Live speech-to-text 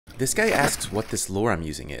This guy asks what this lure I'm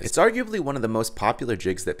using is. It's arguably one of the most popular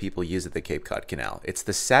jigs that people use at the Cape Cod Canal. It's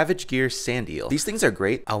the Savage Gear Sand Eel. These things are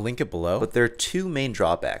great, I'll link it below, but there are two main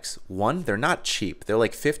drawbacks. One, they're not cheap. They're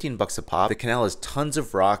like 15 bucks a pop. The canal has tons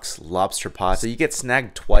of rocks, lobster pots, so you get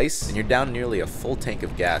snagged twice and you're down nearly a full tank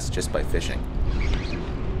of gas just by fishing.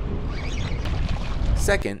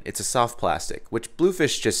 Second, it's a soft plastic, which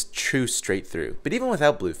bluefish just chew straight through. But even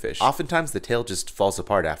without bluefish, oftentimes the tail just falls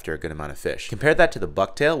apart after a good amount of fish. Compare that to the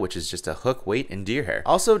bucktail, which is just a hook, weight, and deer hair.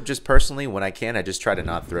 Also, just personally, when I can, I just try to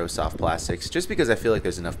not throw soft plastics, just because I feel like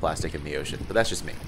there's enough plastic in the ocean, but that's just me.